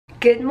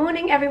Good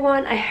morning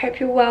everyone, I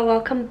hope you're well.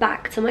 Welcome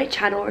back to my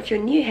channel. If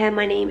you're new here,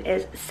 my name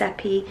is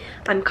Seppi.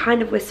 I'm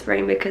kind of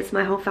whispering because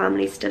my whole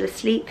family is still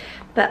asleep,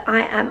 but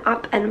I am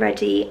up and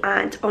ready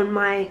and not on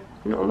my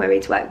way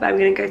to work, but I'm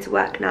going to go to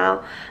work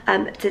now.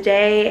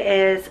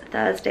 Today is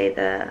Thursday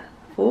the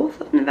 4th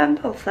of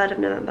November or 3rd of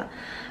November.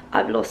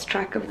 I've lost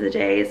track of the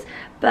days,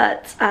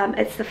 but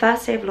it's the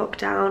first day of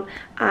lockdown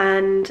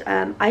and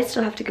I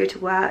still have to go to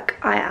work.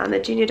 I am a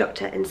junior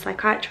doctor in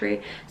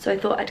psychiatry, so I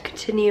thought I'd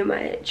continue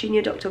my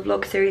junior doctor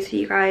vlog series for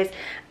you guys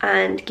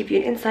and give you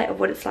an insight of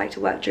what it's like to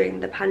work during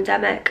the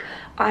pandemic.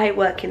 I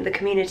work in the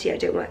community, I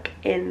don't work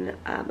in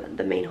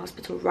the main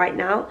hospital right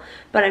now,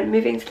 but I'm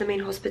moving to the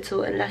main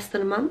hospital in less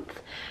than a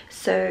month,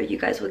 so you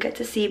guys will get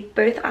to see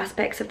both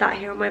aspects of that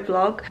here on my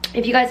vlog.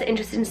 If you guys are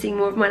interested in seeing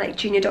more of my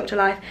junior doctor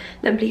life,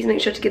 then please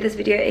make sure to give this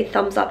video a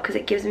thumbs up because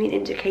it gives me an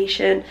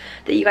indication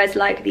that you guys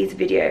like these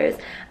videos,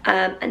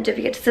 and don't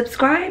forget to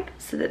subscribe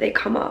so that they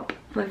come up.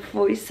 My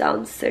voice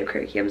sounds so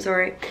croaky, I'm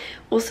sorry.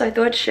 Also, I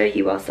thought I'd show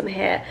you whilst I'm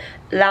here.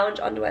 Lounge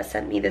Underwear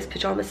sent me this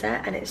pyjama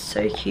set and it's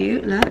so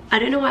cute, look. I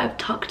don't know why I've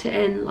tucked it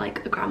in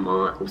like a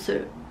grandma,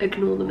 also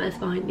ignore the mess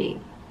behind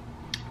me.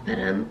 But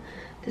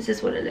this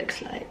is what it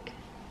looks like.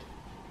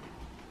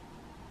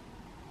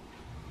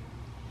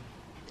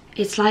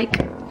 It's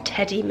like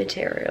teddy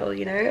material,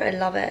 you know? I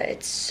love it,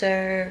 it's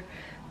so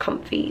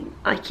comfy.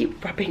 I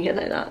keep rubbing it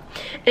like that.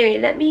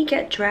 Anyway, let me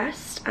get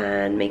dressed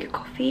and make a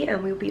coffee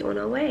and we'll be on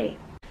our way.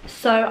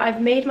 So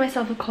I've made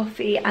myself a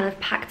coffee and I've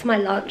packed my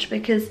lunch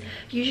because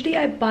usually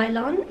I buy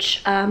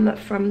lunch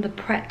from the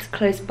Pret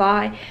close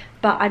by,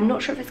 but I'm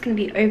not sure if it's going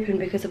to be open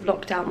because of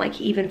lockdown, like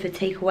even for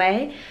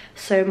takeaway.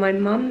 So my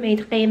mum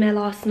made qeymeh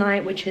last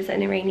night, which is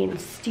an Iranian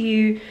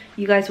stew.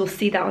 You guys will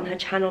see that on her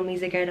channel,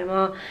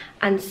 Mizagonama.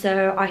 And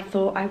so I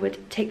thought I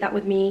would take that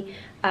with me.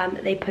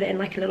 They put it in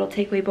like a little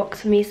takeaway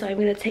box for me, so I'm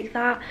going to take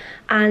that.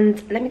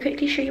 And let me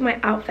quickly show you my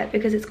outfit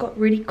because it's got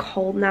really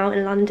cold now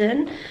in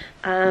London.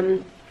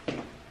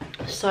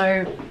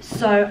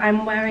 So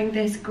I'm wearing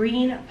this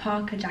green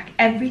parka jacket.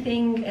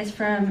 Everything is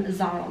from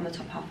Zara on the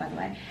top half, by the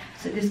way.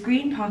 So this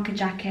green parka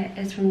jacket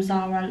is from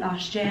Zara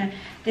last year.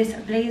 This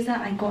blazer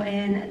I got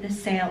in the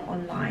sale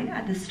online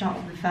at the start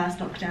of the first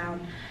lockdown.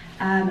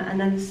 And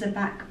then this is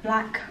a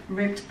black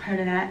ribbed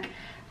polo neck.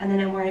 And then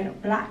I'm wearing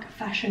black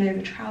Fashion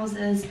Nova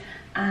trousers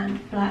and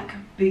black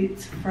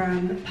boots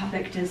from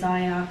Public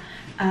Desire.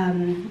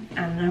 And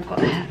I've got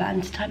a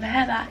hairband to tie my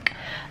hair back.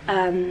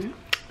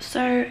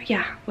 So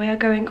yeah, we are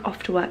going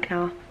off to work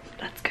now.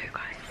 Let's go,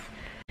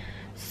 guys.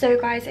 So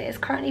guys, it is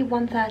currently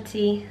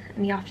 1:30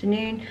 in the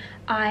afternoon.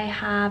 I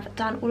have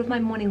done all of my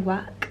morning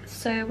work.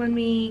 So when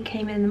we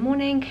came in the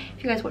morning,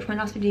 if you guys watched my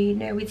last video, you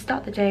know we'd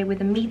start the day with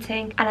a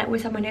meeting, and I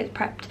always have my notes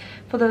prepped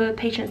for the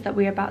patients that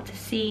we're about to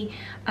see.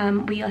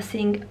 We are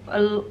seeing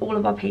all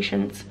of our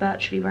patients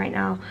virtually right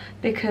now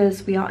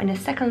because we are in a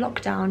second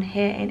lockdown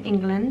here in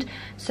England.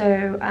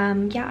 So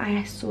yeah,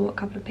 I saw a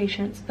couple of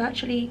patients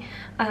virtually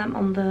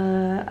on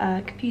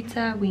the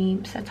computer.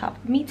 We set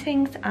up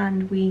meetings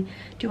and we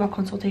do our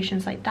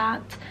consultations like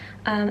that,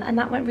 and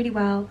that went really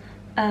well.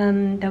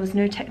 There was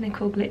no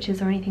technical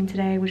glitches or anything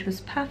today, which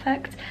was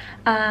perfect.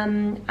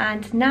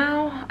 And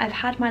now I've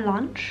had my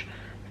lunch.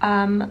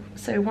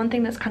 So one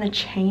thing that's kind of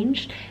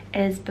changed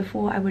is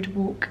before I would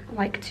walk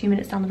like 2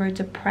 minutes down the road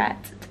to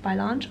Pret to buy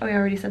lunch. Oh, I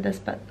already said this,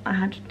 but I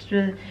had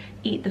to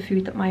eat the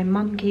food that my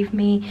mum gave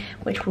me,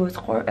 which was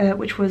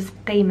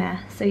qeymeh.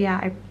 So yeah,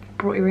 I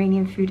brought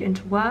Iranian food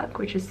into work,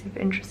 which is super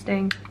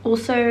interesting.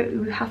 Also,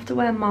 we have to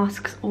wear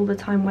masks all the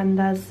time when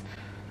there's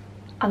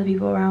other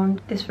people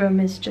around. This room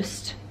is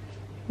just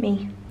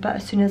me, but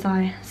as soon as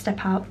I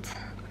step out,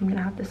 I'm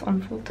gonna have this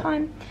on full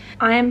time.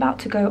 I am about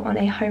to go on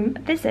a home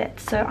visit,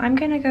 so I'm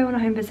gonna go on a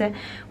home visit.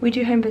 We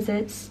do home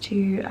visits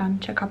to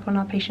check up on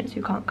our patients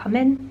who can't come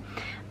in,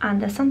 and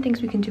there's some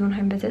things we can do on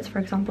home visits, for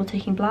example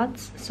taking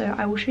bloods. So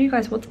I will show you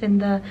guys what's in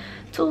the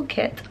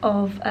toolkit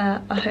of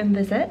a home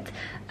visit,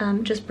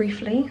 just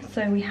briefly.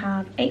 So we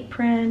have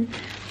apron,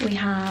 we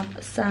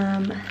have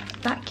some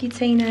back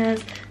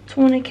cutainers,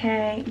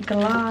 tourniquet,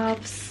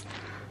 gloves,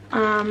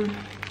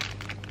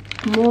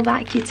 more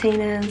back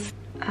cutainers.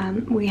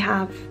 We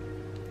have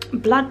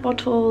blood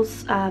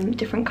bottles,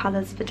 different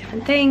colors for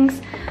different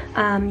things.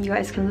 You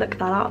guys can look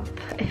that up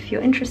if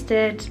you're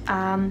interested.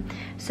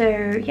 So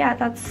yeah,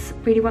 that's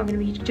really what I'm going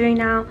to be doing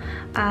now.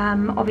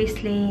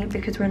 Obviously,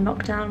 because we're in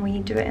lockdown, we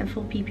do it in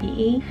full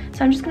PPE.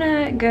 So I'm just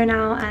going to go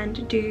now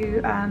and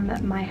do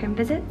my home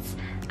visits,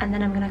 and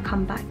then I'm going to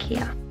come back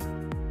here.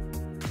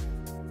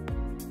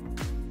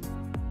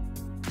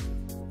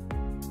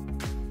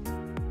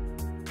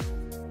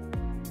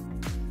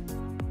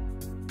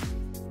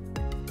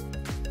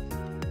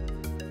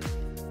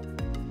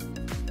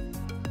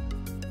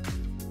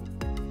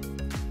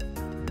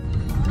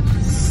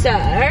 So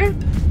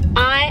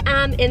I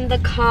am in the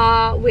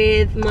car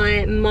with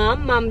my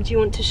mum. Mum, do you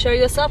want to show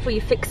yourself, or are you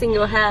fixing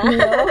your hair? No,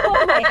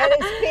 my hair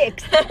is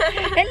fixed.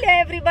 Hello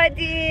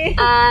everybody.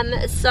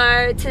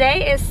 So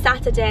today is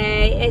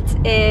Saturday.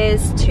 It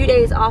is 2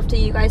 days after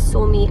you guys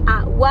saw me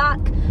at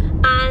work,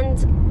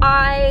 and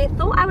I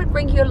thought I would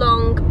bring you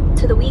along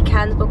to the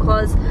weekend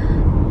because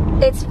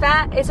it's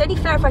only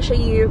fair if I show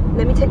you,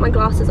 let me take my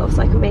glasses off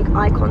so I can make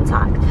eye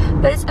contact,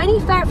 but it's only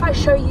fair if I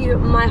show you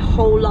my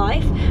whole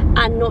life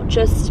and not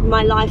just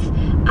my life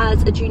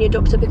as a junior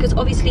doctor, because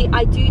obviously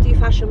I do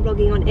fashion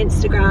blogging on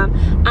Instagram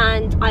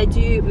and I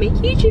do make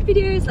YouTube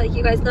videos like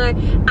you guys know,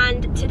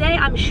 and today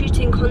I'm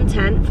shooting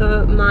content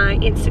for my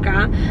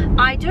Instagram.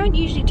 I don't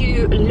usually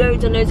do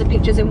loads and loads of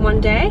pictures in one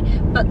day,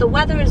 but the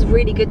weather is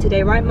really good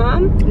today, right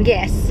Mom?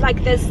 Yes. Like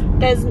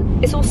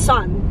it's all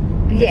sun.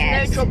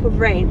 Yes. No drop of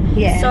rain.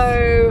 Yes.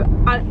 So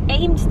I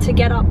aimed to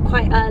get up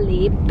quite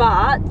early,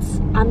 but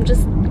I'm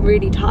just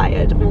really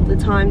tired all the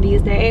time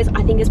these days.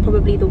 I think it's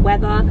probably the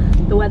weather.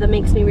 The weather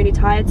makes me really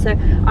tired. So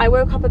I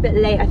woke up a bit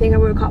late. I think I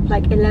woke up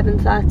like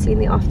 11:30 in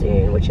the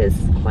afternoon, which is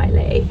quite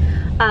late.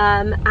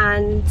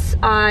 And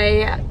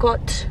I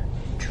got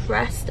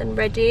dressed and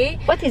ready.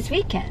 What is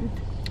weekend?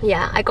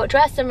 Yeah, I got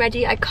dressed and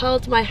ready. I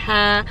curled my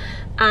hair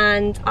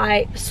and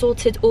I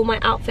sorted all my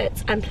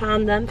outfits and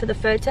planned them for the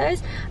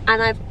photos,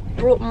 and I've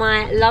brought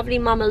my lovely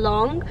mum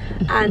along,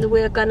 and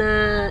we're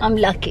gonna I'm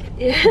lucky.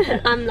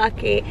 I'm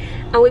lucky,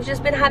 and we've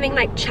just been having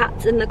like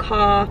chats in the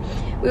car.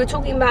 We were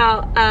talking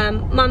about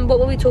Mum, what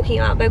were we talking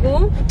about,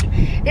 Begul?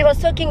 We was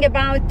talking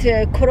about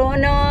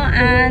Corona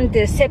and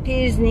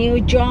Seppi's new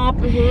job.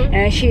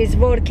 She's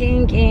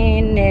working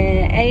in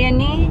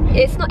A&E.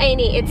 It's not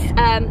A&E, it's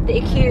the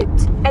acute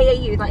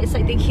AAU, like it's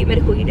like the acute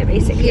medical unit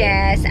basically.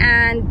 Yes,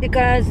 and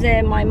because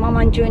my mom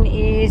and June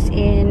is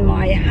in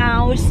my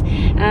house,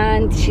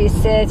 and she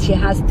said she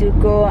has to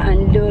go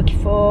and look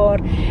for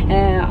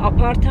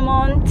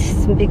apartment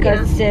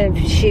because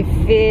she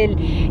feel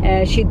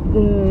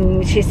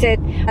she said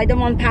I don't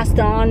want passed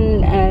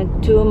on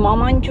to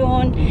mom and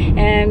June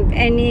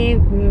any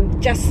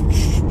just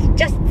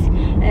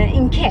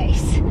in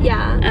case.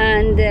 Yeah.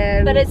 And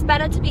but it's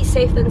better to be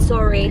safe than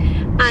sorry.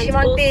 And she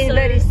won't be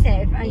very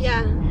safe.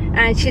 And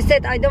and she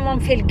said, I don't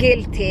want to feel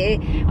guilty.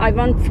 I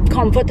want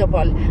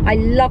comfortable. I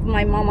love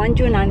my mom and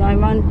June, and I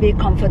want to be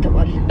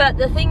comfortable. But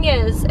the thing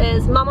is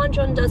Mama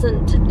June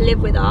doesn't live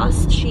with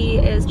us. She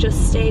is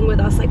just staying with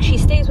us. Like she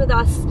stays with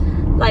us,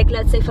 like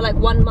let's say for like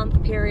 1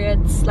 month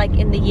periods, like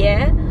in the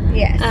year.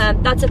 Yes.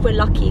 That's if we're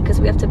lucky, because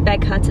we have to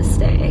beg her to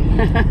stay.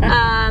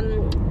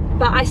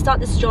 But I start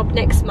this job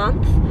next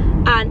month,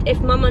 and if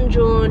Mum and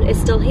June is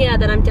still here,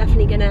 then I'm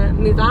definitely gonna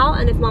move out,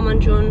 and if Mum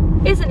and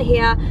June isn't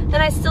here,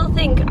 then I still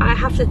think I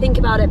have to think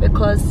about it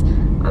because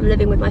I'm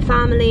living with my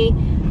family.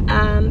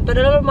 But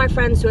a lot of my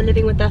friends who are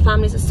living with their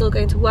families are still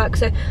going to work,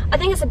 so I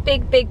think it's a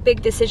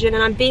big decision,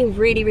 and I'm being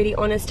really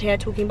honest here,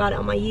 talking about it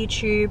on my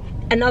YouTube.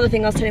 Another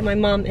thing I was telling my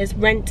mum is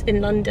rent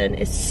in London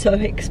is so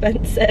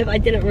expensive. I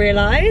didn't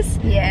realise.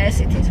 Yes,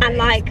 it is. And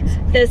like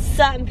there's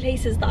certain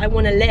places that I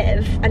want to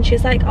live, and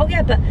she's like, oh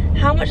yeah, but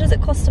how much does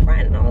it cost to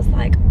rent? And I was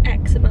like,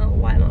 X amount,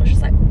 Y amount.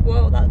 She's like,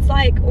 whoa, that's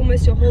like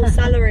almost your whole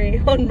salary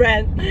on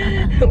rent.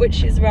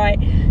 Which is right.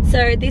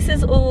 So this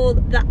is all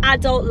the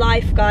adult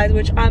life, guys,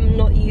 which I'm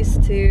not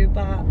used to,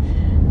 but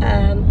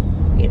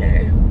you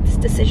know, it's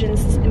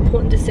decisions,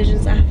 important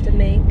decisions I have to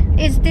make.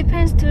 It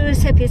depends to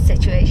Seppi's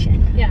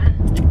situation. Yeah.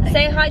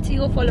 Say hi to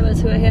your followers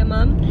who are here,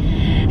 Mum.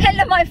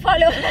 Hello, my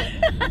followers.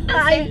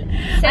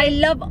 I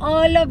love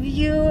all of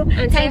you.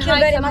 And thank you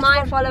very much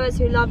my followers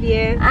who love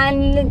you.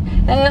 And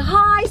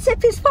hi,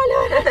 Seppi's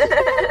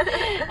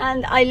followers.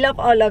 And I love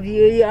all of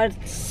you. You are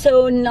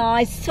so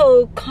nice,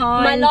 so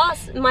kind.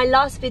 My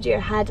last video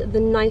had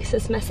the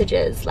nicest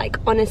messages. Like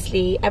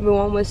honestly,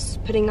 everyone was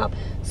putting up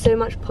so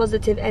much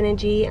positive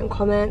energy and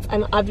comments,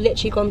 and I've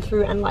literally gone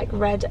through and like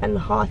read and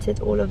hearted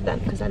all of them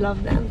because I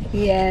love them.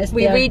 Yes,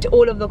 we read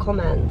all of the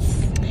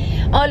comments.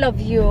 All of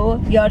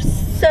you, you're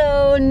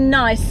so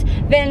nice.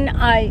 When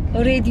I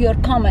read your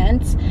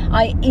comments,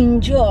 I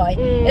enjoy,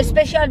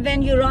 especially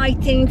when you're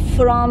writing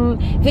from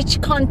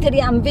which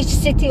country and which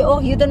city. Oh,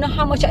 you don't know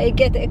how much I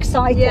get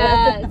excited.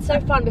 Yeah, it's so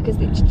fun because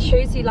it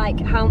shows you like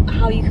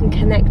how you can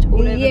connect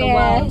all over the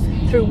world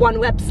through one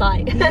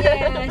website.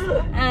 Yes,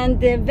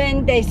 and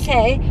when they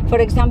say, for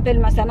example,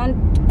 مثلا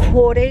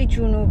Korea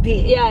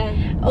Junubi. Yeah.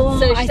 Oh,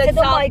 so she I said said,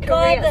 oh South my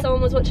Korea. God.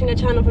 Someone was watching a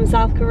channel from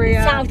South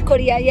Korea. South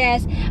Korea,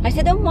 yes. I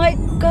said, oh my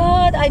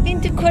God, I've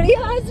been to Korea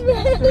as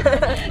well.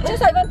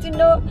 Just I want to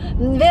know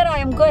where I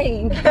am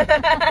going.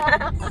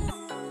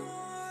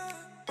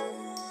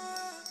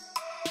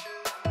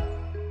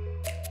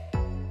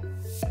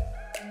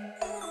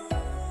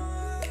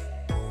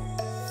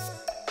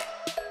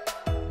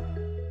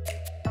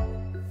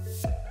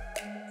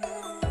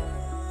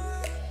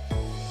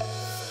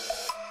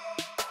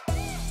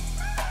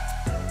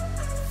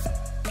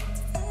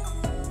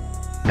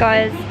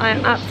 Guys,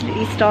 I'm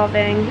absolutely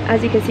starving.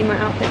 As you can see, my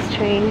outfit's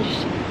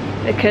changed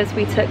because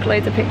we took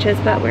loads of pictures,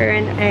 but we're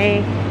in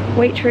a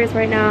Waitrose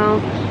right now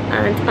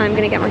and I'm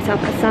gonna get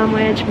myself a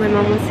sandwich. My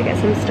mum wants to get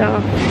some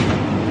stuff,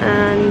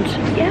 and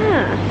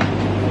yeah,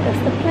 that's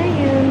the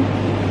plan.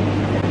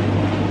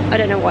 I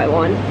don't know what I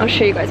want. I'll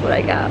show you guys what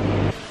I get.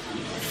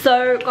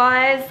 So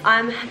guys,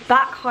 I'm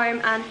back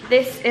home and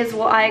this is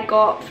what I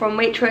got from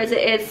Waitrose.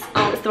 It is,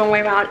 oh, it's the wrong way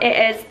around.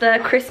 It is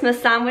the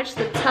Christmas sandwich,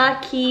 the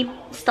turkey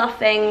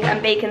stuffing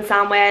and bacon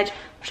sandwich,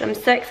 which I'm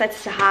so excited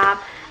to have.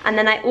 And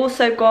then I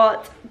also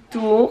got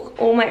dour.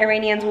 All my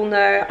Iranians will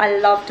know I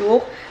love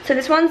dour. So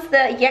this one's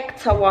the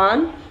yekta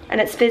one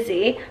and it's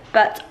fizzy,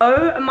 but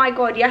oh my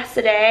god,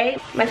 yesterday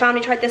my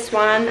family tried this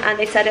one and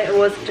they said it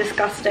was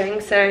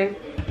disgusting, so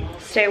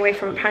stay away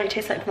from it. Apparently it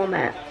tastes like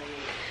vomit.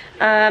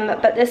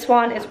 But this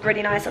one is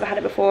really nice. I've had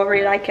it before, I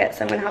really like it,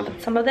 so I'm gonna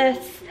have some of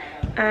this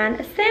and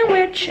a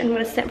sandwich, and I'm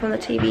gonna sit in front of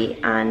the TV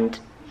and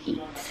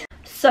eat.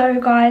 So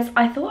guys,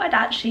 I thought I'd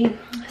actually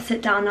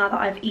sit down now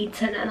that I've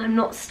eaten and I'm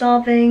not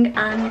starving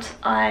and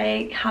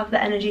I have the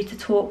energy to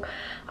talk.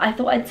 I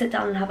thought I'd sit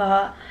down and have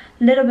a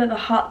little bit of a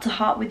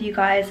heart-to-heart with you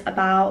guys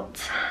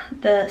about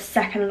the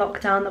second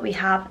lockdown that we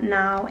have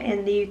now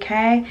in the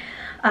UK.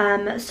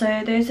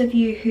 So those of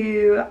you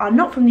who are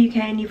not from the UK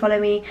and you follow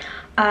me,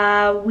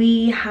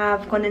 we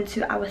have gone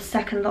into our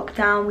second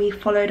lockdown. We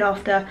followed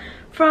after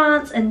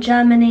France and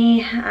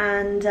Germany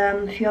and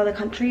a few other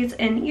countries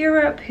in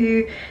Europe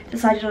who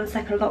decided on a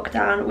second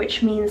lockdown,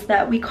 which means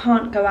that we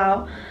can't go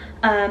out.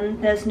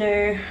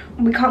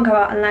 We can't go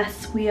out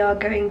unless we are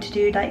going to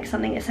do like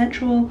something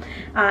essential,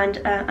 and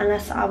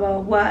unless our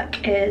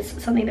work is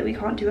something that we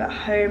can't do at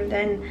home,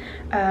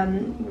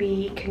 then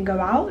we can go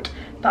out,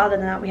 but other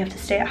than that we have to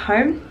stay at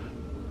home.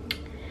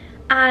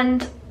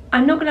 And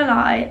I'm not gonna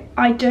lie,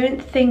 I don't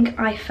think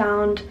I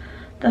found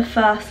the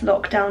first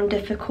lockdown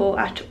difficult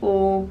at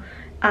all,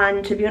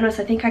 and to be honest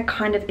I think I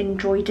kind of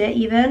enjoyed it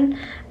even,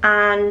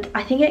 and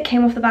I think it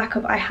came off the back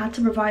of I had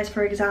to revise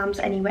for exams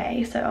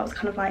anyway, so I was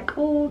kind of like,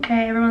 oh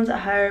okay, everyone's at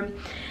home,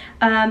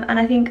 and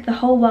I think the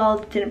whole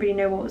world didn't really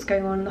know what was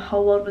going on. The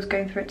whole world was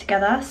going through it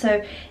together,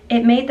 so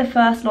it made the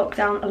first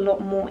lockdown a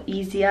lot more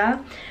easier.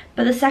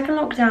 But the second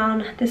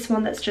lockdown, this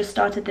one that's just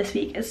started this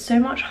week, is so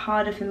much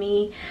harder for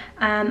me,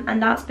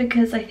 and that's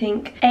because I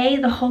think A,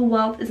 the whole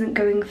world isn't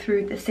going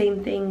through the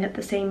same thing at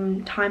the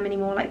same time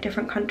anymore. Like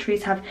different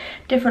countries have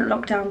different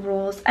lockdown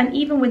rules, and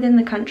even within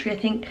the country I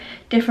think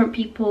different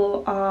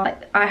people are,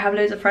 I have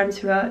loads of friends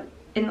who are,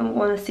 in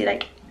all honesty,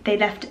 like they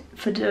left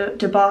for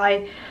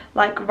Dubai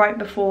like right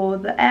before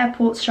the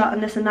airports shut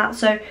and this and that.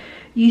 So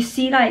you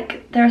see,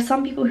 like there are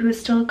some people who are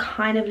still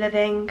kind of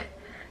living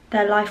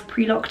their life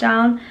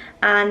pre-lockdown,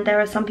 and there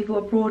are some people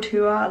abroad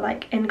who are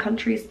like in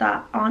countries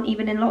that aren't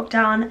even in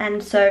lockdown,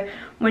 and so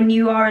when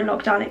you are in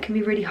lockdown it can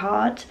be really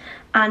hard,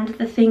 and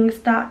the things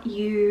that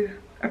you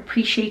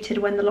appreciated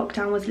when the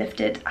lockdown was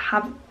lifted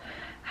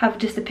have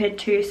disappeared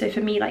too. So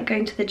for me, like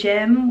going to the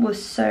gym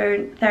was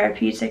so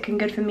therapeutic and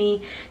good for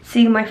me.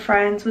 Seeing my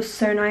friends was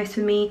so nice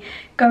for me.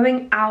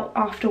 Going out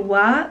after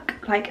work,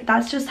 like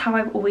that's just how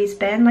I've always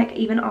been. Like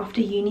even after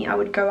uni I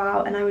would go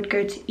out and I would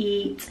go to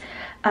eat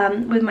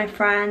with my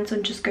friends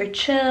and just go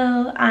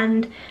chill,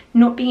 and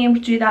not being able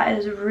to do that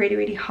is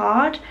really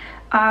hard.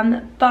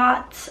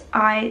 But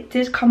I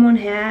did come on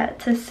here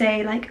to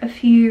say like a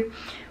few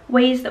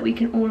ways that we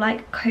can all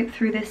like cope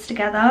through this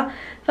together.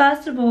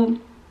 First of all,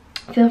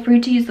 feel free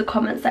to use the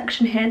comment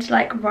section here to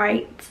like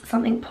write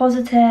something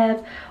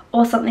positive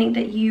or something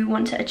that you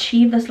want to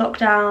achieve this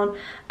lockdown,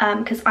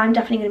 because I'm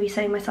definitely going to be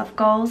setting myself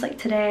goals. Like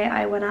today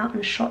I went out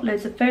and shot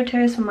loads of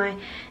photos for my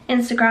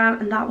Instagram,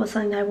 and that was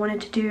something that I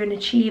wanted to do and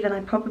achieve, and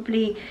I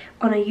probably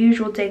on a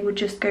usual day would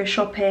just go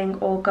shopping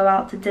or go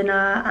out to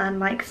dinner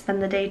and like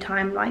spend the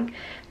daytime like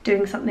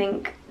doing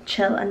something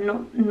chill and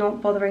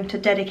not bothering to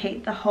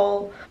dedicate the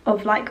whole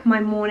of like my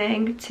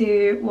morning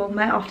to, well,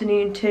 my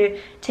afternoon to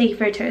take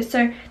photos.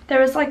 So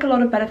there is like a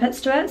lot of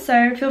benefits to it,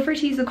 so feel free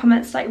to use the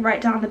comments to like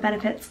write down the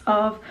benefits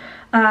of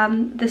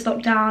this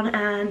lockdown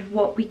and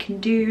what we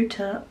can do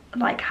to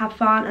like have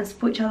fun and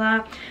support each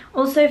other.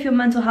 Also, if your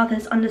mental health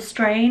is under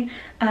strain,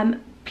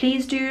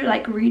 please do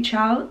like reach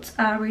out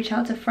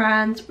to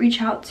friends,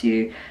 reach out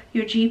to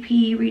your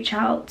GP, reach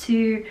out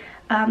to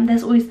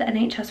there's always the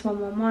NHS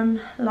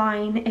 111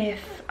 line. If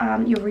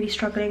you're really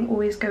struggling,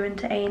 always go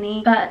into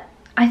A&E. But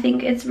I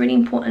think it's really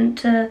important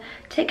to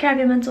take care of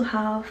your mental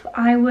health.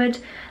 I would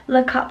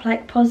look up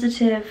like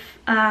positive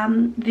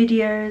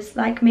videos,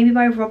 like maybe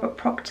by Robert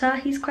Proctor.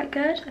 He's quite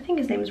good. I think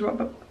his name is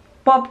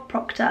Bob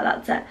Proctor,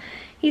 that's it.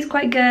 He's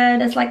quite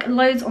good. There's like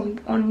loads on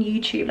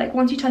YouTube. Like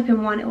once you type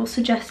in one, it will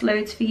suggest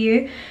loads for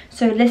you.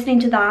 So listening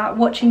to that,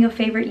 watching your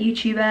favorite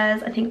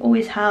YouTubers, I think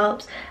always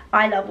helps.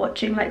 I love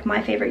watching like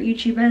my favorite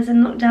YouTubers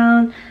in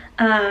lockdown,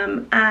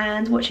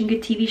 and watching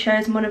good TV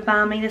shows, Modern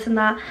Family, this and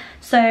that.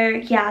 So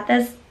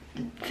yeah,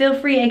 feel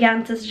free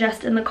again to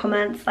suggest in the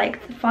comments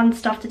like the fun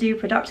stuff to do,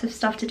 productive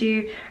stuff to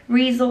do,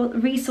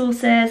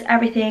 resources,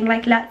 everything.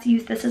 Like let's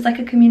use this as like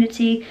a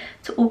community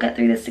to all get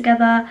through this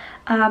together,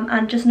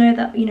 and just know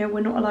that, you know, we're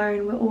not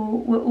alone.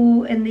 We're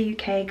all in the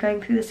UK going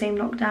through the same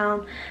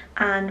lockdown,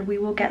 and we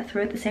will get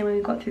through it the same way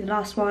we got through the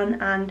last one.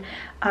 And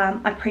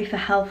I pray for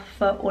health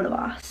for all of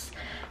us.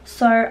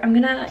 So I'm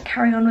gonna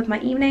carry on with my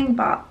evening,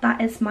 but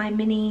that is my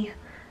mini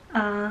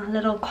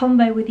little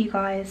combo with you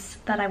guys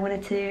that I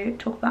wanted to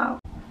talk about.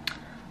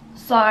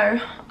 So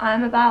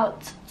I'm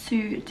about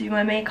to do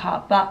my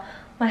makeup, but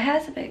my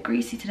hair's a bit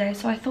greasy today,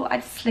 so I thought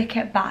I'd slick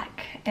it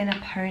back in a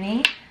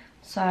pony.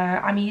 So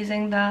I'm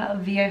using the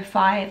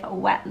VO5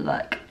 Wet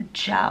Look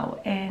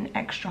Gel in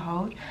Extra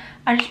Hold.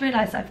 I just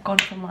realised I've gone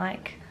from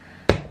like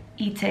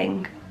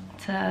eating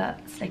to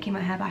slicking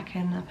my hair back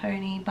in a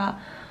pony, but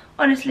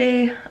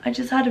honestly I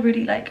just had a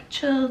really like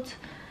chilled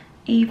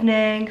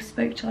evening,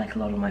 spoke to like a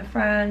lot of my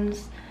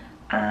friends,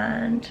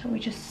 and we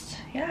just,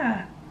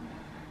 yeah,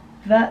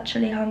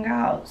 virtually hung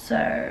out.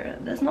 So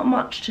there's not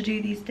much to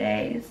do these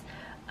days,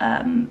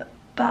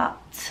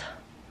 but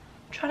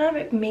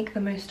trying to make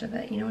the most of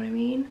it, you know what I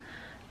mean?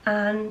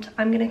 And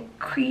I'm gonna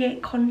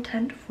create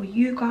content for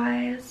you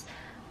guys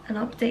and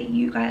update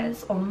you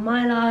guys on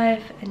my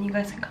life, and you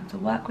guys can come to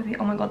work with me.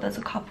 Oh my god, there's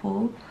a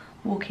couple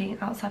walking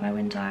outside my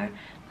window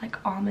like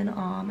arm in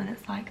arm, and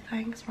it's like,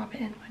 thanks, rub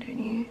it in, why don't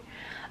you?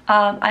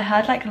 I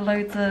heard like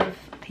loads of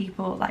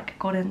people like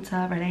got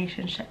into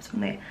relationships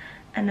when they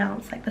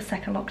announced like the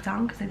second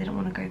lockdown because they didn't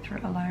want to go through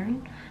it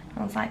alone. And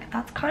I was like,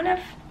 that's kind of,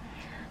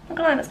 I'm not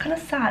gonna lie, that's kind of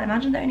sad.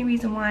 Imagine the only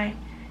reason why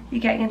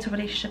you're getting into a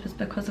relationship is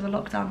because of a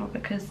lockdown, not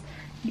because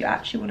you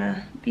actually want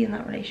to be in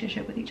that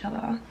relationship with each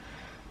other.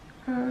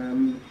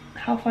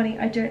 How funny.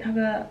 I don't have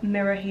a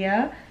mirror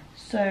here,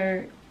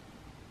 so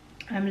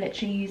I'm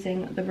literally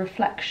using the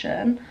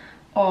reflection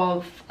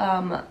of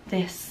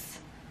this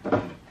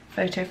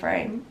photo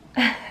frame.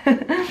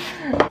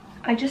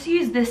 I just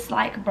use this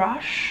like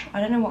brush.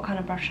 I don't know what kind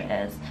of brush it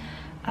is,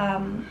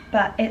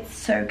 but it's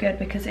so good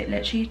because it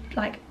literally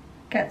like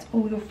gets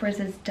all your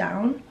frizzes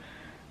down.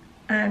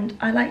 And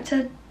I like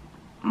to,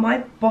 my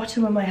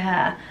bottom of my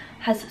hair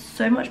has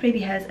so much baby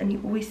hairs and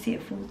you always see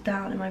it fall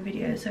down in my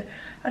videos, so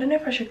I don't know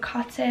if I should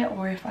cut it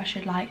or if I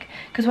should like,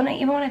 because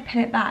even when I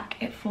pin it back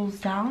it falls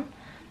down,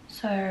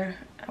 so,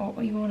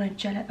 or even when I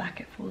gel it back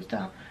it falls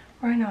down.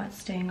 Right now it's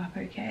staying up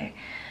okay.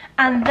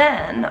 And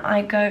then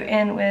I go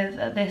in with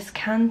this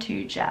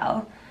Cantu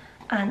gel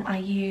and I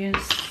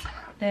use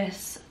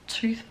this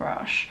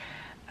toothbrush,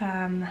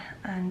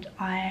 and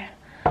I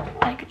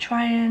like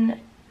try and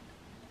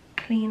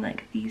clean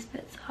like these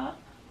bits up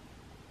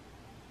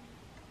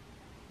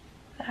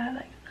there,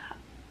 like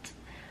that.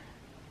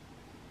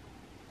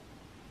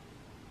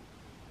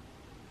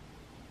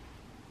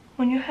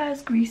 When your hair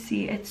is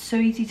greasy, it's so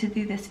easy to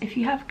do this. If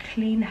you have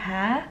clean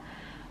hair,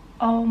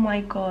 oh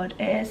my god,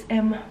 it is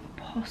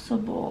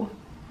impossible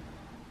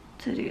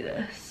to do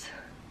this.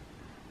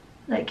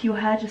 Like your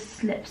hair just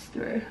slips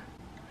through.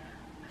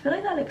 I feel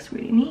like that looks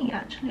really neat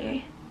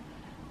actually.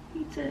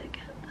 Need to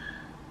get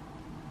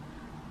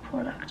the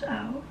product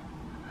out.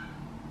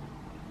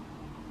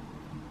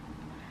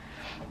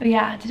 But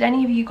yeah, did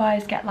any of you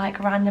guys get like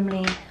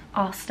randomly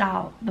asked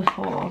out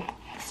before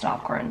the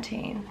start of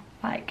quarantine,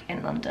 like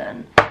in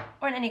London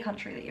or in any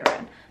country that you're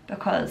in?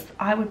 Because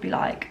I would be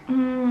like,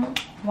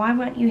 why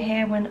weren't you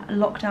here when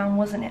lockdown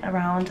wasn't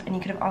around and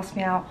you could have asked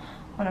me out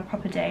on a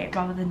proper date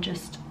rather than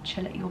just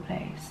chill at your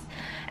place?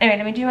 Anyway,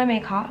 let me do my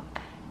makeup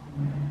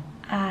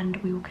and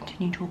we will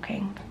continue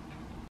talking.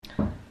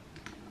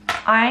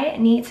 I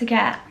need to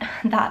get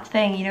that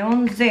thing, you know,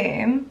 on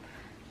Zoom.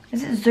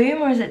 Is it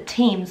Zoom or is it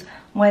Teams?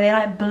 Where they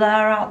like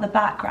blur out the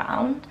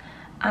background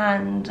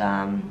and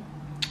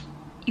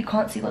you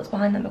can't see what's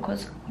behind them,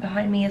 because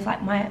behind me is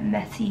like my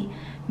messy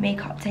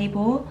makeup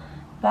table.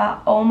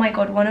 But oh my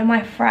god, one of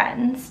my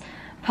friends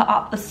put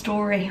up a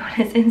story on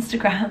his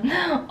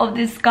Instagram of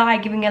this guy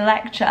giving a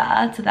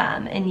lecture to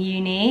them in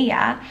uni,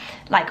 yeah,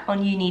 like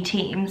on uni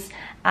Teams.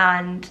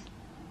 And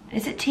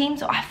is it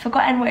Teams or I've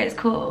forgotten what it's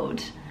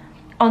called?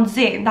 On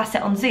Zoom, that's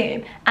it, on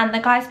Zoom. And the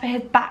guy's put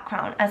his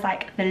background as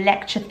like the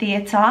lecture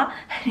theatre.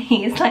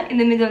 He's like in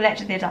the middle of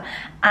lecture theatre,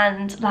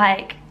 and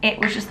like it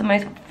was just the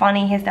most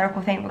funny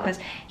hysterical thing because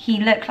he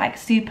looked like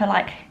super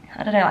like,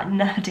 I don't know, like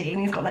nerdy, and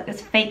he's got like this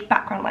fake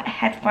background, like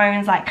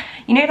headphones, like,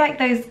 you know, like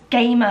those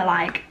gamer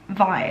like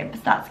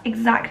vibes. That's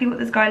exactly what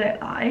this guy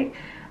looked like.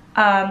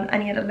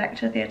 And he had a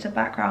lecture theatre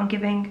background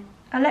giving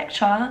a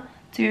lecture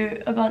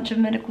to a bunch of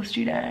medical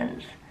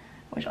students,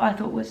 which I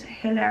thought was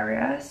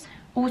hilarious.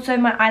 Also,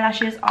 my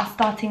eyelashes are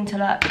starting to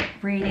look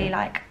really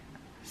like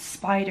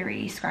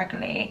spidery,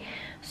 scraggly,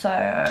 so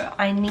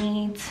I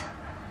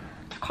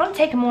can't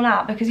take them all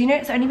out because, you know,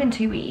 it's only been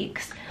 2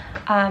 weeks,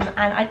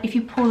 and if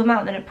you pull them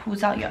out then it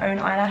pulls out your own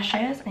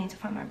eyelashes. I need to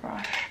find my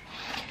brush.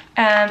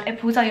 It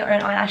pulls out your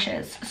own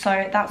eyelashes,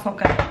 so that's not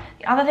good.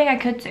 The other thing I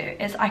could do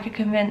is I could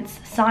convince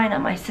Sina,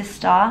 my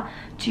sister,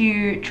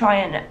 to try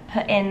and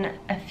put in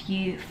a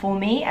few for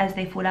me as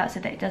they fall out so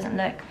that it doesn't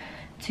look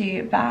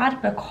too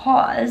bad,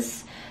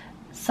 because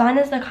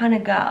Sina's the kind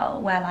of girl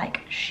where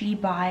like she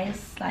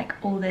buys like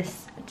all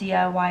this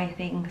DIY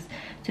things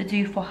to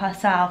do for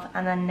herself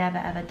and then never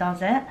ever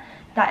does it.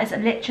 That is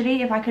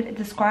literally, if I could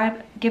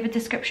give a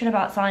description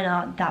about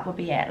Sina, that would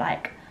be it.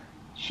 Like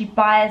she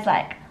buys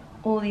like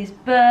all these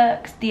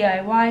books,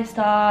 DIY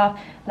stuff,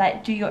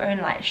 like do your own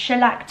like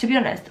shellac. To be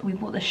honest, we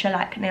bought the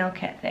shellac nail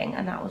kit thing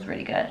and that was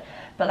really good.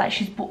 But like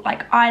she's bought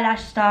like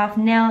eyelash stuff,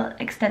 nail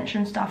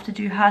extension stuff to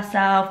do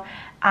herself,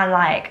 and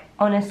like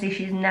honestly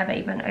she's never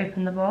even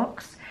opened the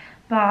box.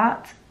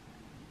 But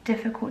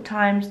difficult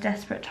times,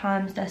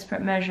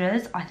 desperate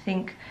measures, I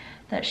think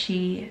that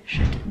she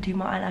should do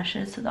my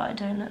eyelashes so that I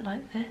don't look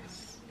like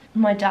this.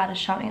 My dad is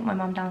shouting at my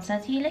mum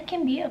downstairs, "You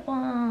looking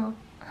beautiful."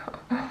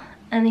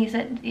 And he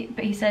said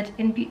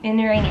in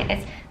Iranian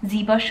it's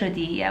ziba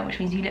shodi, yeah, which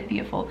means you look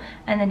beautiful.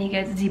 And then he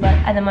goes ziba,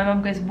 and then my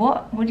mum goes,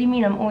 what do you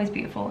mean I'm always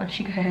beautiful? And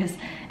he goes,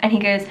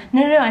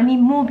 no, I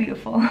mean more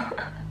beautiful.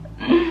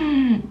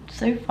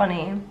 So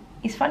funny.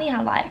 It's funny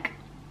how it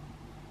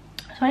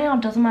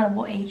doesn't matter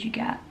what age you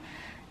get,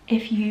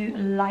 if you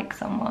like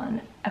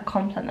someone, a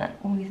compliment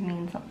always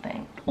means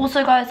something.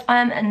 Also guys,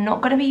 I am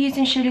not going to be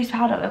using Shea Loose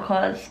powder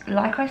because,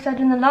 like I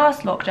said in the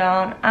last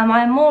lockdown, am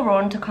I a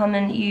moron to come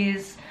and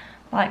use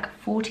like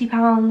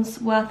 £40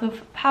 worth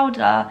of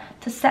powder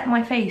to set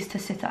my face to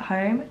sit at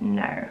home?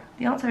 No.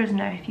 The answer is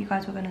no. If you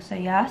guys were going to say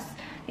yes,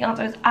 the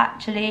answer is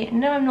actually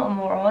no, I'm not a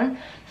moron.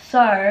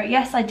 So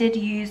yes, I did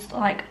use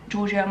like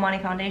Giorgio Armani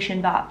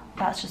foundation, but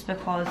that's just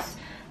because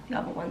the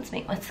other ones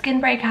make my skin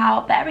break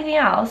out. But everything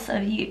else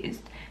I've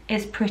used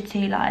is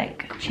pretty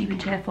like cheap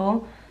and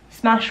cheerful.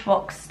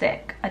 Smashbox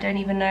stick. I don't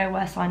even know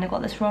where Sina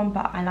got this from,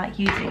 but I like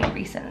using it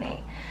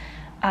recently.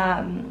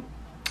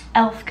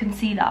 Elf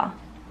concealer.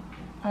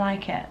 I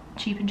like it,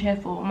 cheap and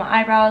cheerful. My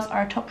eyebrows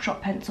are a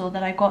Topshop pencil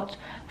that I got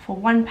for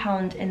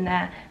 £1 in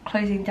their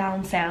closing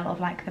down sale of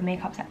like the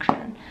makeup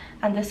section.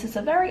 And this is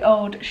a very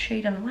old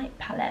Shade and Light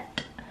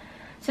palette.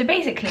 So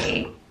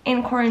basically,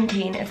 in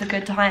quarantine, it's a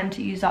good time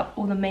to use up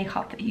all the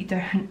makeup that you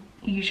don't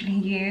usually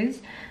use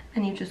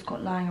and you've just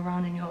got lying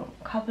around in your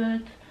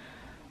cupboard,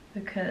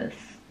 because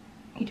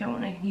you don't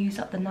want to use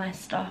up the nice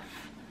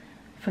stuff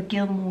for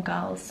Gilmore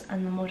Girls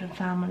and the Modern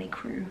Family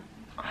crew.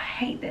 I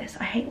hate this.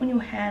 I hate when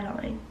your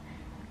hairline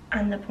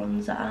and the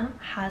bronzer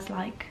has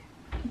like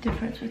a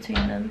difference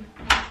between them.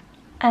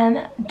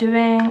 I'm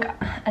doing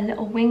a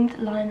little winged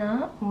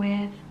liner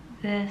with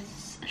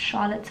this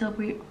Charlotte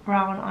Tilbury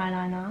brown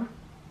eyeliner.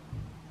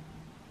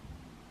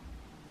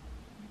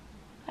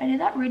 I did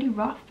that really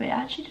rough, but it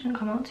actually didn't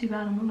come out too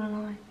bad, I'm not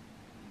gonna lie.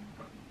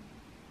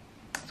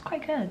 It's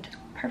quite good.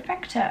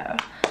 Perfecto.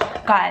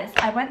 Guys,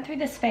 I went through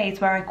this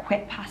phase where I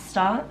quit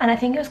pasta, and I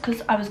think it was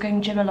because I was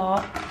going gym a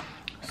lot,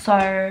 so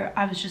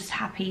I was just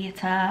happy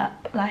to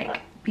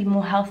like be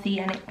more healthy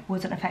and it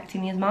wasn't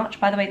affecting me as much.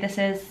 By the way, this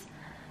is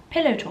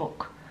Pillow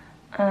Talk,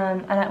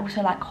 and I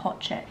also like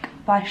Hot Chick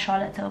by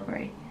Charlotte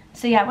Tilbury.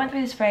 So yeah, I went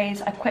through this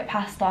phase, I quit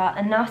pasta,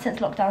 and now since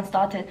lockdown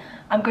started,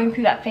 I'm going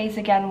through that phase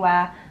again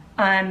where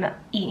I'm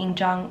eating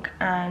junk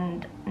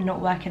and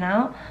not working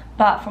out.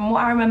 But from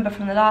what I remember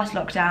from the last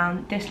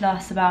lockdown, this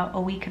lasts about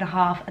a week and a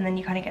half, and then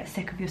you kind of get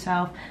sick of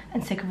yourself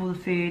and sick of all the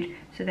food,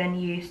 so then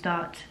you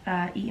start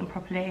eating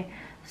properly.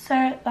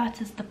 So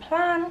that is the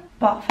plan.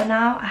 But for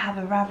now, I have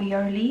a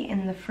ravioli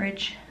in the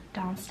fridge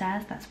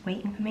downstairs that's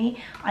waiting for me.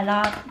 I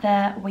love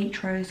the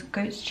Waitrose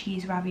goat's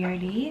cheese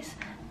raviolis.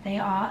 They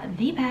are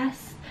the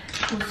best.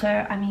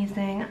 Also, I'm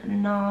using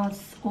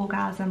NARS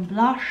Orgasm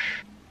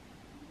blush.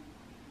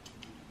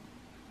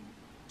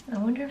 I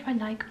wonder if I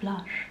like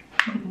blush,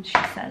 she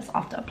says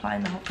after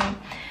applying the whole thing.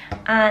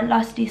 And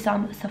lastly,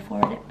 some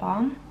Sephora lip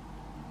balm.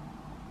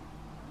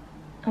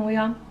 And we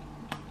are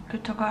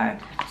good to go.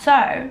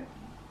 So,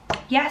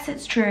 yes,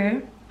 it's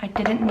true, I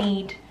didn't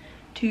need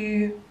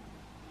to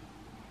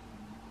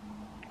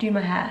do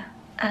my hair,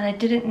 and I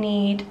didn't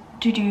need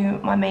to do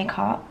my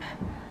makeup,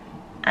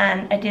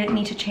 and I didn't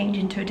need to change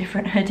into a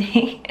different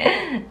hoodie.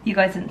 You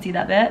guys didn't see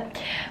that bit.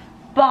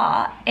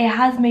 But it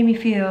has made me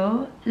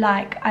feel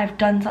like I've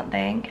done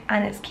something,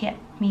 and it's kept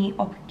me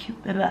occupied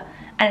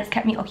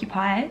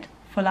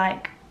for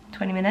like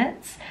 20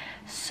 minutes.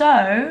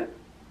 So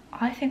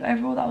I think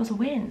overall that was a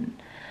win.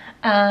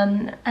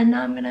 And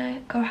now I'm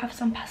gonna go have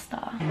some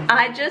pasta.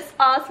 I just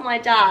asked my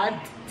dad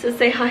to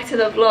say hi to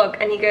the vlog,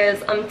 and he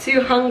goes, I'm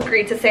too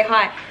hungry to say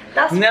hi.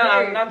 That's no, rude.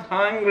 I'm not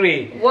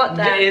hungry. What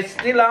then? It's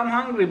still I'm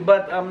hungry,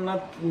 but I'm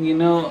not, you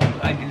know,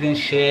 I didn't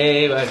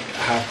shave. I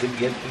have to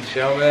get the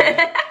shower.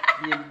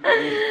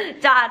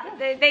 Dad,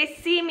 they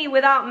see me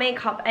without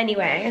makeup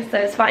anyway, so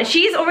it's fine.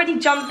 She's already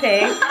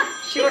jumping.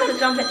 She wants to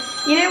jump in.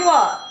 You know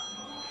what?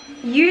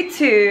 You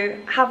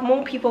two have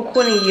more people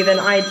calling you than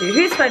I do.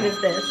 Whose phone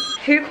is this?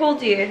 Who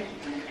called you?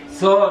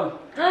 So.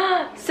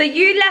 So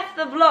you left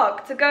the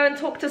vlog to go and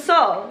talk to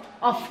Sol?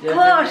 Of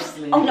course.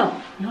 Oh no,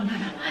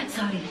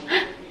 sorry.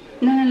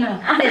 No.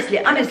 Honestly,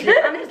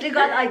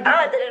 God, I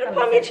didn't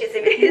promise you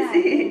to be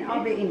busy.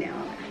 I'll be in there.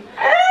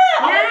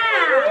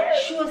 Yeah,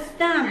 she was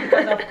down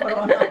because of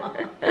Corona.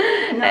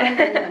 No.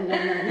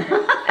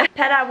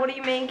 Pera, what are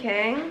you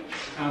making?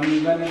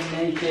 I'm gonna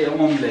make an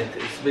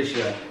omelette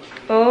special.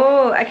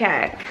 Oh,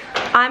 okay.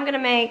 I'm gonna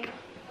make...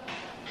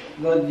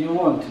 What do you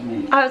want to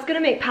make? I was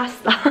gonna make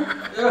pasta.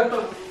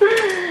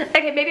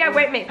 Okay, maybe I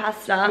won't make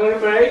pasta,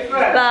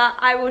 but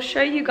I will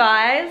show you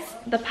guys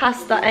the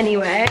pasta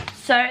anyway.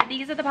 So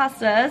these are the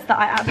pastas that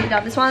I absolutely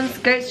love. This one's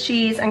goat's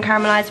cheese and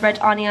caramelized red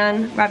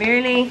onion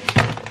ravioli,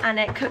 and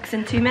it cooks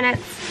in 2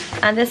 minutes.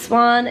 And this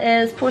one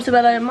is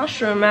portobello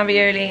mushroom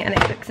ravioli, and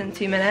it cooks in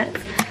 2 minutes.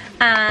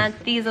 And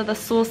these are the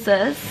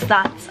sauces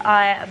that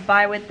I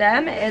buy with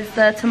them. It's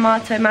the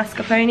tomato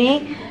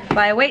mascarpone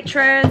by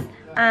Waitrose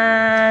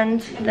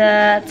and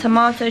the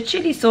tomato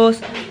chili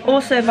sauce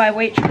also by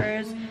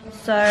Waitrose.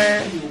 So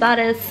that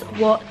is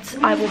what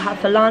I will have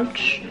for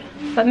lunch.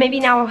 But maybe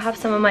now I'll have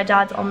some of my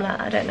dad's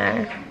omelette, I don't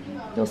know.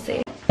 You'll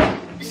see.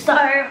 So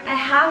I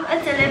have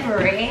a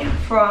delivery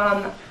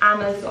from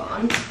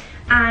Amazon,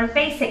 and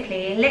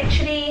basically,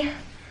 literally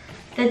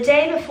the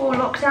day before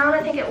lockdown,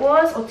 I think it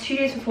was, or 2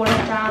 days before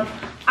lockdown,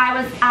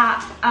 I was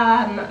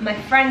at my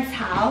friend's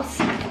house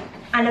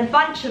and a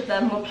bunch of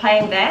them were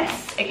playing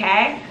this,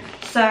 okay?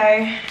 So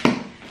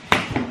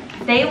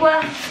they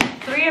were,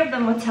 3 of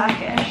them were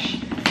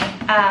Turkish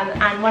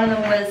and one of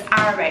them was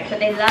Arabic, but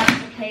they learned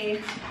to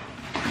play,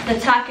 the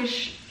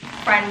Turkish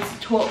friends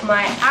taught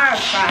my Arab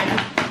friend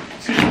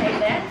to play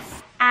this.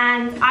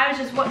 And I was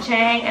just watching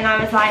and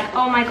I was like,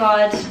 oh my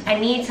god, I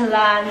need to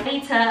learn, I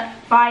need to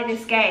buy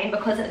this game,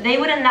 because they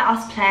wouldn't let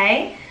us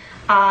play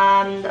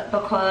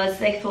because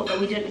they thought that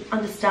we didn't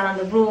understand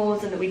the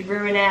rules and that we'd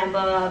ruin it and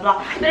blah blah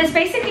blah. But it's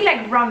basically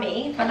like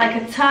Rummy, but like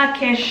a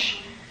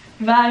Turkish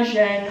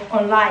version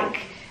on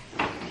like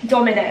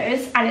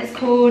dominoes, and it's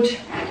called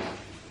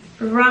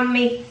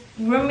Rummy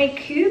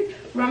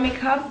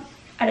Cub,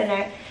 I don't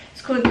know.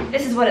 It's called,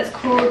 this is what it's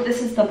called,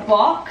 this is the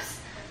box.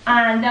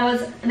 And there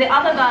was the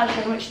other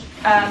version, which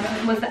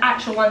was the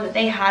actual one that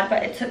they had,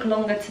 but it took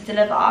longer to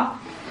deliver.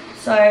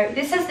 So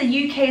this is the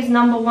UK's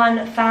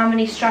 #1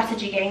 family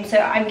strategy game. So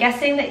I'm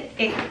guessing that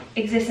it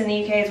exists in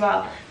the UK as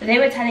well. But they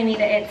were telling me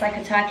that it's like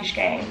a Turkish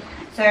game.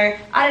 So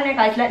I don't know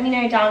guys, let me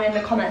know down in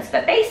the comments.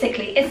 But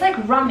basically it's like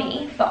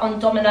Rummy, but on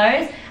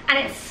dominoes. And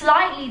it's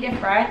slightly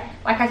different.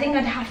 Like I think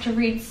I'd have to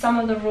read some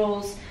of the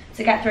rules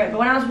to get through it. But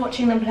when I was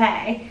watching them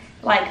play,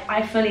 like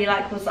I fully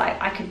like was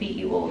like, I could beat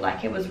you all.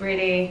 Like it was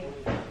really,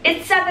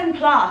 it's 7+.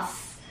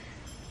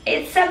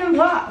 It's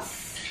 7+.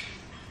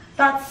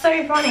 That's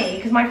so funny,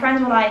 because my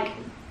friends were like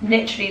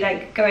literally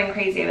like going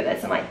crazy over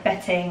this and like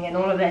betting and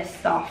all of this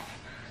stuff.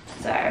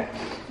 So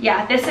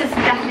yeah, this is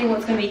definitely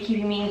what's going to be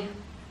keeping me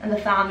and the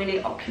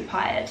family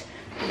occupied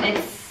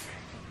this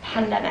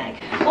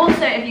pandemic.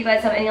 Also, if you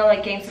guys have any other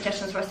game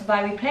suggestions for us to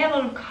buy, we play a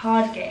lot of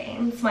card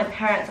games. My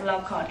parents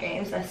love card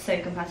games, they're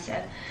so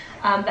competitive.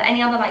 But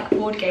any other like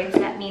board games,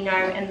 let me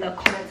know in the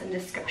comments and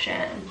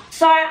description.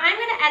 So I'm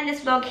going to end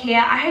this vlog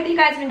here. I hope you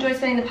guys have enjoyed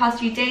spending the past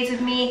few days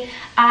with me.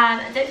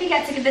 Don't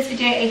forget to give this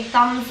video a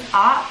thumbs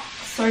up.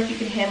 Sorry if you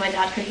can hear my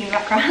dad cooking in the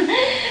background.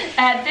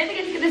 Don't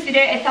forget to give this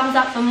video a thumbs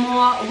up for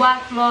more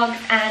work vlogs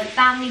and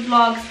family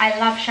vlogs. I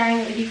love sharing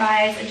it with you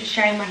guys and just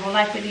sharing my whole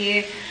life with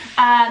you.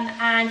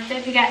 And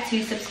don't forget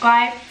to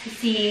subscribe to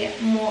see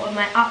more of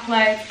my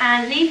uploads,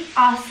 and leave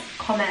us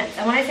comments.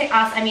 And when I say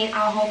us, I mean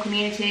our whole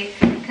community,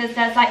 because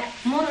there's like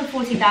more than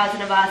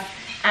 40,000 of us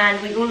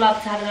and we all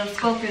love to have a little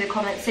scroll through the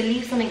comments. So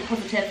leave something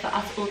positive for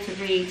us all to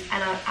read,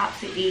 and I would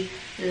absolutely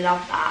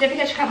love that. Don't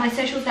forget to check out my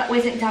socials, they're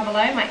always linked down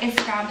below. My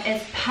Instagram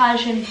is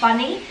Persian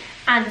Bunny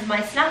and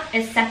my Snap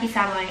is Seppi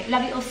Samurai.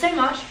 Love you all so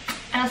much,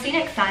 and I'll see you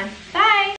next time. Bye!